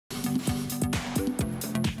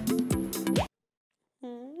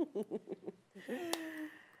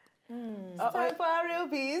Time for our real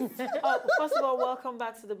piece. First of all, welcome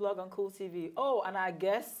back to the blog on Cool TV. Oh, and our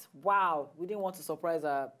guest, wow, we didn't want to surprise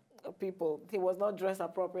our people. He was not dressed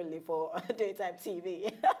appropriately for daytime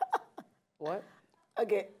TV. What?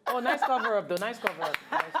 Okay. Oh, nice cover up though. Nice cover up.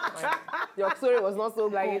 Nice. Your story was not so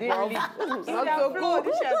Like, cool, you didn't bro. really- Not Not so so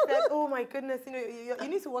cool. She has said, oh my goodness, you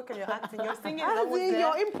need to work on your acting. Your singing is almost there.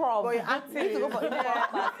 Your improv. But your acting, you need to go for improv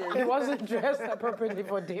classes. He wasn't dressed appropriately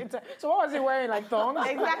for daytime. So what was he wearing? Like thongs?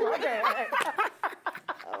 Exactly. Okay.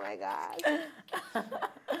 Oh my God.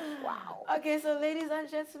 Wow. Okay, so ladies and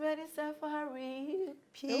gentlemen, it's time for our real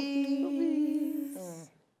Peace.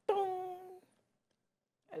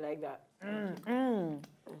 I like that.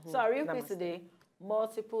 So our real piece today,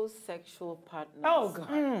 multiple sexual partners. Oh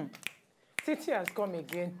God. Titi has come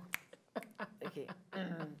again. Okay.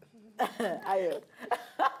 Ayo.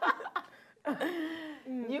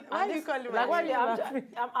 Why do you call him Like, why Ayo?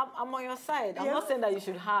 I'm on your side. I'm not saying that you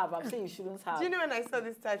should have. I'm saying you shouldn't have. Do you know when I saw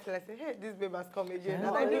this title, I said, hey, this babe has come again.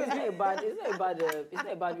 No, And I knew it's not a bad. It's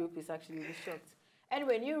not a bad real piece. Actually, you'll be shocked.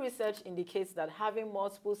 Anyway, new research indicates that having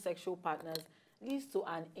multiple sexual partners leads to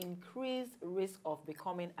an increased risk of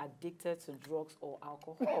becoming addicted to drugs or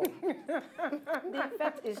alcohol. The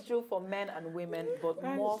effect is true for men and women, but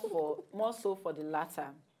more so for the latter.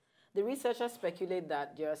 The researchers speculate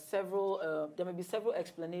that there may be several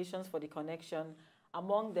explanations for the connection,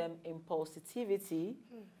 among them impulsivity,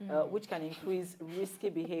 which can increase risky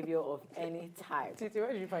behavior of any type. Titi,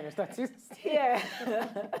 where did you find your statistics? Here,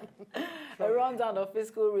 a rundown of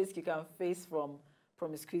physical risk you can face from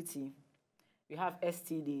promiscuity. You have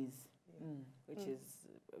STDs, which is,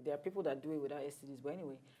 there are people that do it without STDs, but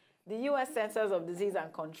anyway. The U.S. Centers of Disease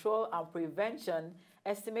and Control and Prevention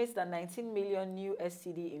estimates that 19 million new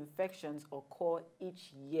STD infections occur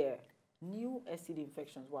each year. New STD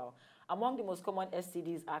infections, wow. Among the most common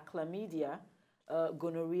STDs are chlamydia,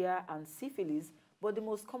 gonorrhea, and syphilis, but the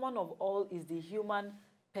most common of all is the human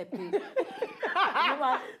papillomavirus.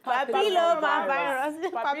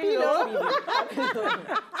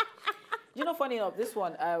 You know, funny enough, this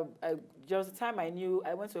one, there was a time I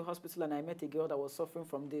went to a hospital and I met a girl that was suffering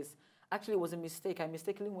from this. Actually, it was a mistake. I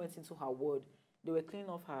mistakenly went into her ward. They were cleaning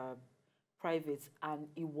off her privates and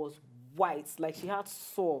it was white. Like she had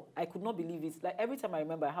sore. I could not believe it. Like every time I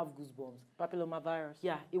remember, I have goosebumps. Papillomavirus.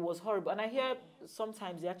 Yeah, it was horrible. And I hear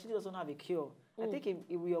sometimes it actually doesn't have a cure. I think it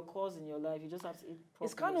reoccurs in your life. You just have to eat properly.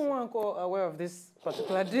 Is Kanu aware of this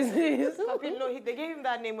particular disease? No, they gave him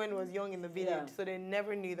that name when he was young in the village, so they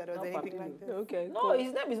never knew that there was anything like this. Okay. No, cool.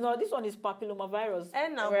 his name is not. This one is papillomavirus.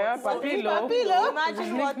 And now, Well, Papillo.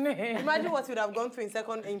 Imagine what would have gone through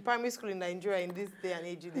in primary school in Nigeria in this day and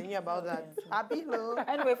age. They knew about that. Papillo.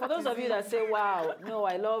 Anyway, for those of you that say, "Wow, no,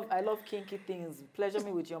 I love kinky things. Pleasure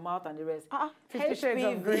me with your mouth and the rest." 50 Shades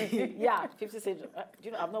of Grey. Yeah, 50 Shades.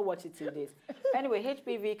 You know, I've not watched it till days. Anyway,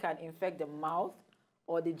 HPV can infect the mouth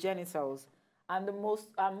or the genitals, and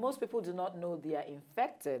most people do not know they are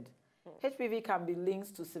infected. HPV can be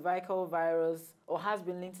linked to cervical virus, or has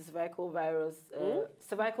been linked to cervical virus,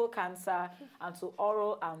 cervical cancer, and to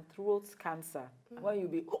oral and throat cancer. When you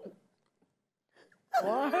be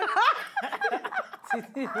What?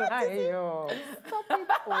 Titi,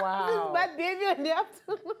 wow. Bad baby on the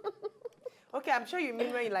afternoon. Okay, I'm sure you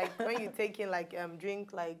mean when you take in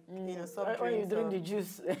drink soft drinks. when you drink the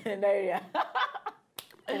juice in the area.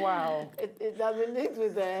 Wow. It has been linked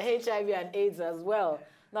with HIV and AIDS as well.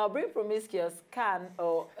 Now, being promiscuous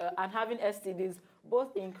and having STDs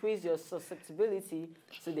both increase your susceptibility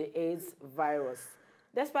to the AIDS virus.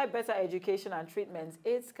 Despite better education and treatments,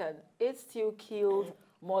 AIDS still killed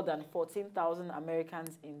more than 14,000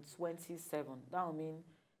 Americans in 2007. That would mean,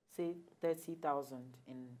 say, 30,000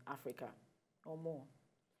 in Africa or more.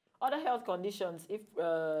 Other health conditions, if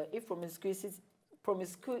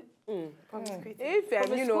promiscuity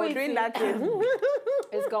If doing that thing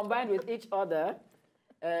is combined with each other,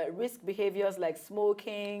 risk behaviors like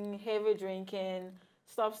smoking, heavy drinking,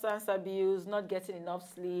 substance abuse, not getting enough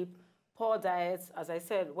sleep, poor diets. As I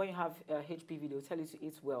said, when you have HPV, they'll tell you to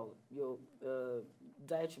eat well. Your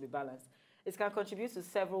diet should be balanced. It can contribute to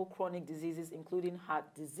several chronic diseases, including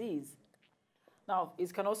heart disease. Now,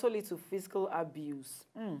 it can also lead to physical abuse.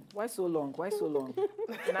 Why so long? Why so long?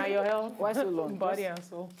 Now your health. Why so long? Body and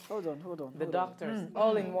soul. Hold on. The doctors,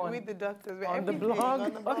 all in one. With the doctors. On the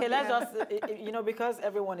blog. Okay, let's just, because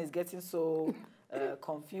everyone is getting so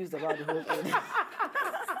confused about the whole thing.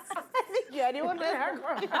 yeah, they want I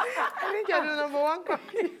think you're the number one.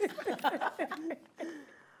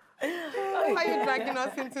 Why are you dragging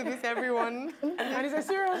us into this, everyone? And it's a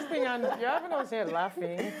serious thing, and you're having us here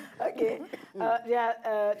laughing. Okay.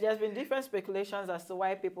 There's been different speculations as to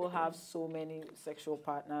why people have so many sexual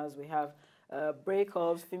partners. We have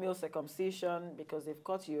breakups, female circumcision, because they've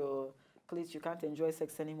cut your clit, you can't enjoy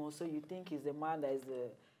sex anymore. So you think it's the man that is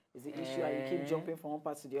the issue, and you keep jumping from one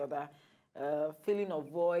part to the other. Feeling of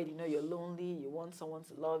void, you know, you're lonely, you want someone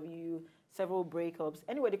to love you, several breakups.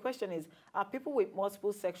 Anyway, the question is, are people with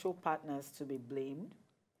multiple sexual partners to be blamed,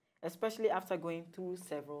 especially after going through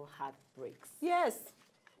several heartbreaks? Yes,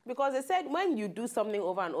 because they said when you do something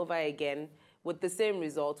over and over again with the same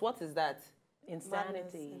result, what is that?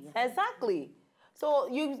 Insanity. Exactly. So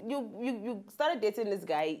you started dating this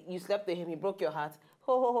guy, you slept with him, he broke your heart.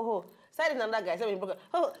 Ho, ho, ho, ho. Started another guy, he broke.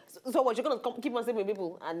 Oh, so what, you're going to keep on sleeping with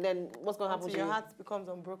people, and then what's going to happen to Your you? heart becomes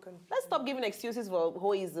unbroken. Let's stop giving excuses for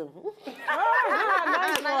hoism.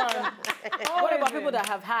 Nice one. What about people that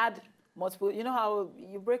have had multiple, you know how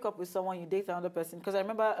you break up with someone, you date another person? Because I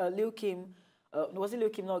remember Lil Kim, was it Lil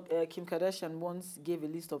Kim? No, Kim Kardashian once gave a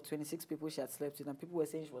list of 26 people she had slept with, and people were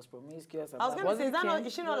saying she was promiscuous. And I was going to say, that.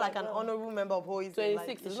 is she not like an honorable member of Hoism? 26,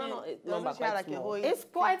 Like, is not a doesn't number she have quite like a small. Hoism? It's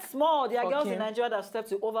quite small. There are girls Kim. in Nigeria that have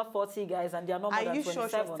slept with over 40 guys, and they are not more Are than you 27.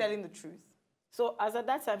 sure she was telling the truth? So as at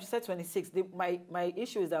that time, she said 26. My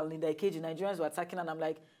issue is that Linda Ikeji, Nigerians were attacking, and I'm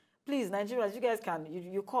like, please, Nigerians, you guys can,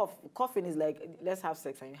 you cough. Coughing is like, let's have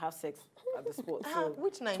sex, and you have sex at the spot. So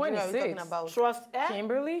Which Nigeria are we 26? talking about? trust,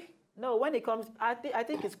 Kimberly? No, when it comes, I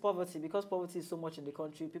think it's poverty, because poverty is so much in the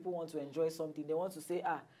country. People want to enjoy something. They want to say,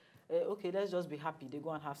 okay, let's just be happy. They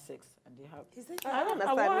go and have sex, and they have. I don't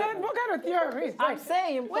understand. What kind of theory is I'm that?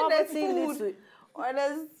 saying When there's poverty leads food, to. or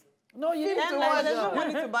there's No, you need There's to no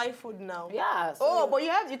money to buy food now. Yeah. So oh, but you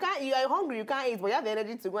are hungry, you can't eat, but you have the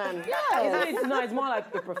energy to go and It's more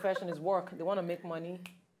like a profession, it's work. They want to make money.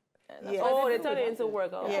 Yeah. oh, they turn it into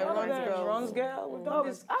work. Oh. Yeah, One of runs them girls. runs girl. We've No, done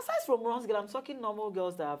this. aside from runs girl, I'm talking normal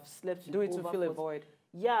girls that have slept with Do it to over fill a 40. void.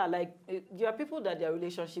 Yeah, like there are people that their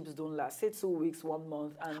relationships don't last, say 2 weeks, 1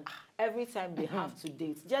 month, and every time they have to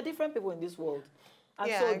date. There are different people in this world. And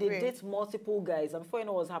Yeah, so I they agree. date multiple guys. And before you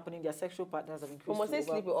know what's happening, their sexual partners have increased. We must to say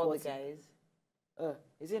over sleep with all the 40. guys.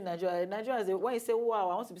 Is it in Nigeria? Nigeria, when you say, wow,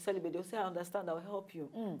 I want to be celibate, they'll say, I understand, I'll help you.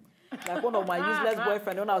 Like one of my useless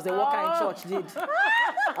boyfriend when I was a worker in church did.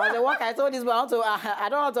 I was a worker, I told this boy, I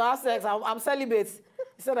don't want to have sex, I'm celibate.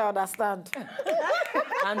 He said, I understand.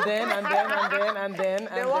 And then.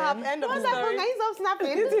 Then what happened? End of the story. Can you stop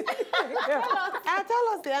snapping? Tell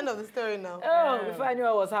us the end of the story now. Oh, before I knew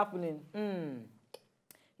what was happening.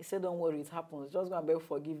 He said, don't worry, it happens. Just go and beg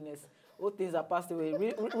forgiveness. All things are passed away.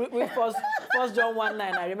 Read First John 1:9.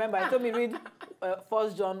 I remember. He told me read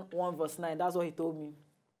 1 John 1 verse 9. That's what he told me.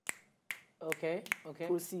 Okay.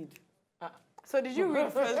 Proceed. So did you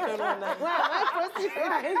read First John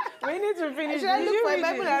 1:9? We need to finish. Should I Did look you for a read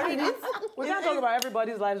Bible it? and read it? We can't talk about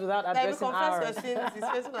everybody's lives without That you addressing confess ours. your sins, is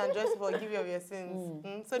faithful and just to forgive you of your sins.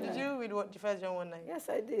 So did you read what First John 1:9? Yes,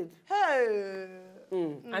 I did. Hey.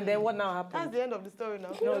 And then what now That's happened? the end of the story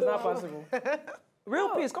now. No, it's not possible. Real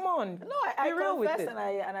peace, come on. No, I Be real with confessed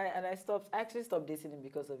it. and I stopped. I actually stopped dating him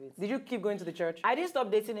because of it. Did you keep going to the church? I didn't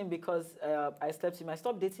stop dating him because I slept with him. I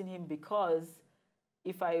stopped dating him because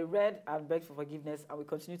if I read and begged for forgiveness and we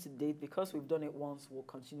continue to date, because we've done it once, we'll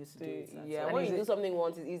continue to do it. And Yeah, so- when you do something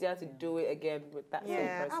once, it's easier to do it again with that Yeah.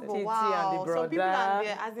 same person. But Titi wow, and the some people brother. are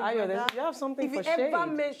there as in Ayo, brother. you have something If for you ever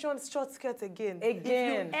shade. mention short skirt again,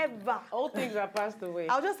 Again. if you ever, All things are passed away.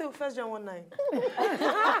 I'll just say First John 1:9.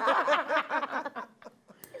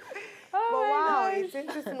 But wow, it's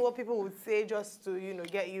interesting what people would say just to,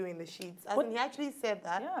 get you in the sheets. As in, he actually said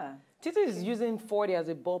that. Yeah. Titi is using 40 as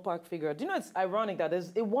a ballpark figure. Do you know it's ironic that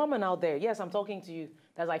there's a woman out there, yes, I'm talking to you,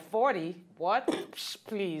 that's like 40. What? Psh,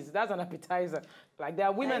 please, that's an appetizer. Like there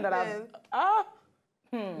are women that have,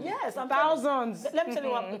 Yes, I'm thousands. Let me tell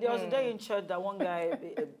you what, there was a day in church that one guy,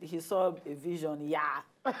 he saw a vision,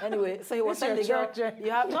 Anyway, so he was This telling the your girl, church,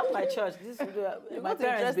 you have, not my church, this my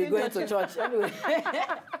parents be going to church. Anyway.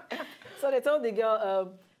 So they told the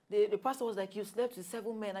girl, the pastor was like, you slept with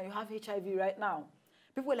 7 men and you have HIV right now.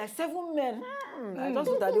 People were like, 7 men? I just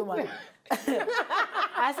looked at the woman. I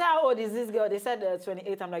said, how old is this girl? They said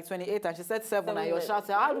 28. I'm like, 28. And she said 7. And you're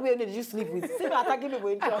shouting, how many did you sleep with? See me attacking people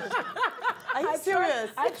in church. Are you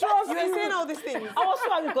serious? I trust You were saying all these things. I was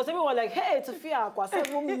so angry because everyone was like, hey, Tufia,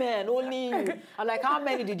 7 men, only you. I'm like, how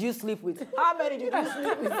many did you sleep with? How many did you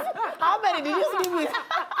sleep with? How many did you sleep with?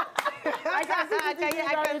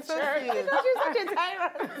 I can so see it. She's such a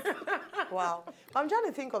tyrant. Wow. I'm trying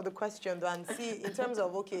to think of the question though and see in terms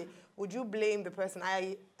of, okay, would you blame the person?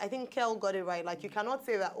 I think Kel got it right. Like, you cannot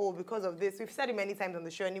say that, oh, because of this. We've said it many times on the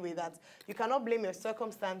show anyway, that you cannot blame your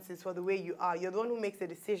circumstances for the way you are. You're the one who makes a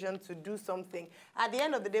decision to do something. At the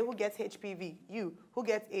end of the day, who gets HPV? You. Who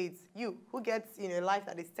gets AIDS? You. Who gets, a life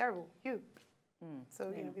that is terrible? You.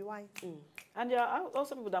 So, be wise. And there are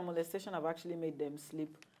also people that molestation have actually made them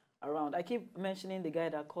sleep around. I keep mentioning the guy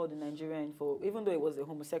that called the Nigerian for, even though it was a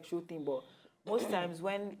homosexual thing, but most times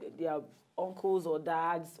when their uncles or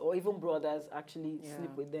dads or even brothers actually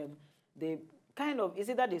sleep with them, they kind of, is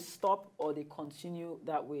it that they stop or they continue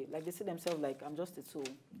that way? Like, they see themselves like, I'm just a tool.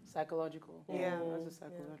 Psychological. Yeah. That's a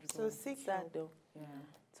psychological. So sick. Sad though. Yeah.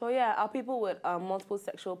 So yeah, are people with multiple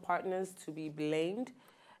sexual partners to be blamed,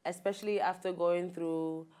 especially after going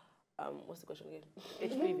through, what's the question again?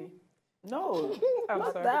 HPV. No, I'm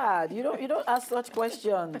not sorry. that. You don't ask such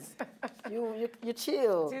questions. you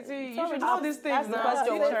chill. Titi, you should know these things Ask the now.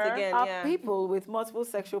 question once Teacher. again. Are Yeah. people with multiple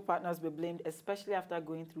sexual partners be blamed, especially after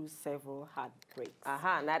going through several heartbreaks?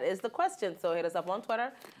 And that is the question. So hit us up on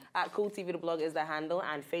Twitter at Cool TV The Blog is the handle,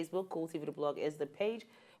 and Facebook, Cool TV The Blog is the page.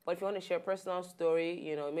 But if you want to share a personal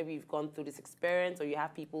story, maybe you've gone through this experience or you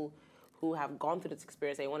have people who have gone through this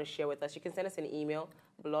experience that you want to share with us, you can send us an email,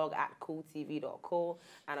 blog@cooltv.co,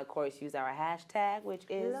 and of course use our hashtag, which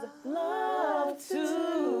is Love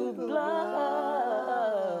to Blog.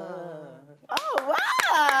 Oh,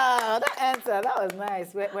 wow! That answer, that was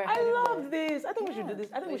nice. I love this. I think we should do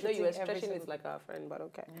this. I think we We should know you were sing every stretching single- it like our friend, but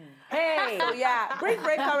okay. Hey, so yeah, break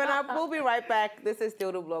coming up. We'll be right back. This is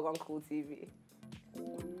still The Blog on Cool TV.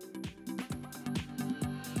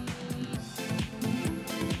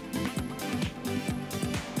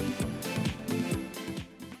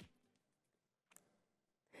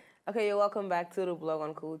 Okay, you're welcome back to The Blog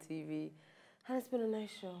on Cool TV. And it's been a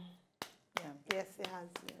nice show. Yes, it has.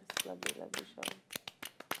 Yes, lovely, lovely show.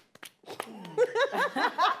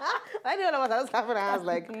 I knew all of us. I was laughing. I was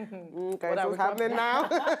like, okay, so what's happening now?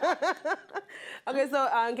 Okay,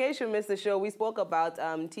 so in case you missed the show, we spoke about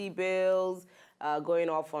T-Bills going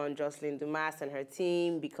off on Jocelyn Dumas and her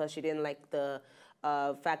team because she didn't like the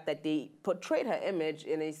fact that they portrayed her image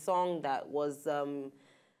in a song that was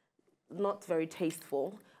not very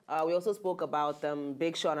tasteful. We also spoke about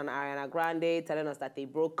Big Sean and Ariana Grande telling us that they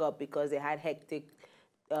broke up because they had hectic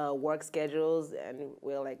work schedules, and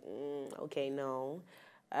we were like, okay, no.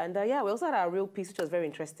 And yeah, we also had our real piece, which was very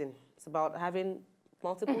interesting. It's about having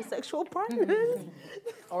multiple sexual partners.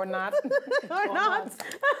 Or not. or not.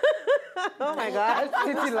 Oh my God.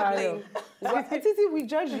 Titi lying. Titi, we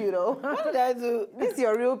judge you though. What did I do? This is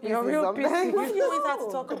your real piece. Your real piece. Why do you always have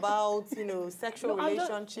to talk about, sexual I'm just-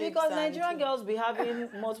 relationships? because and- Nigerian girls be having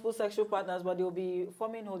multiple sexual partners, but they'll be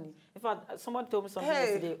forming holy. In fact, someone told me something Hey,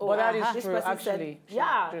 yesterday. but that is this true, person actually. Said,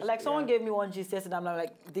 yeah, Just- like someone gave me one gist yesterday. I'm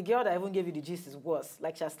like, the girl that even gave you the gist is worse.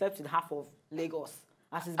 Like, she has slept with half of Lagos,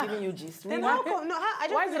 and she's giving you gist. Then how come, I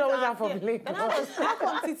just Why is it always half of Then Lagos? how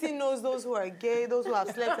come Titi knows those who are gay, those who have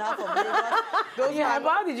slept half of Lagos? Those Yeah, who but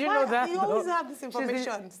how did you know that, You always though? have this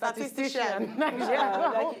information. Statistician.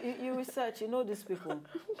 Yeah, like you research, you know these people.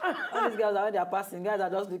 All these girls are when they are passing, guys are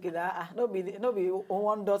just looking at, no be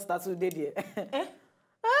one dot tattoo dead here.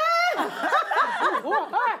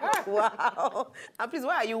 Wow. And please,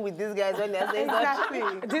 why are you with these guys when they're saying that?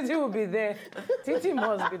 Exactly. Titi will be there. Titi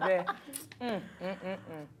must be there.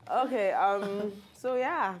 Okay, so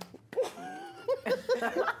yeah.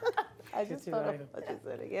 I just Titi thought of lying. what you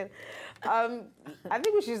said again. I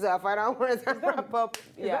think we should use our final words and wrap up.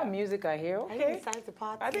 Is that music I hear? I think Okay. it's time to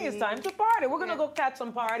party. I think it's time to party. We're gonna go catch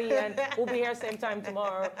some party, and we'll be here same time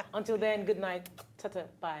tomorrow. Until then, good night. Ta-ta.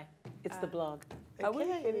 Bye. It's the blog. Are we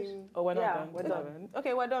finished? Oh, we're not Yeah, done. we're done.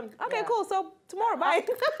 Okay, we're done. Okay, Yeah. cool. So tomorrow, bye.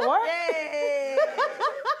 What? Yay!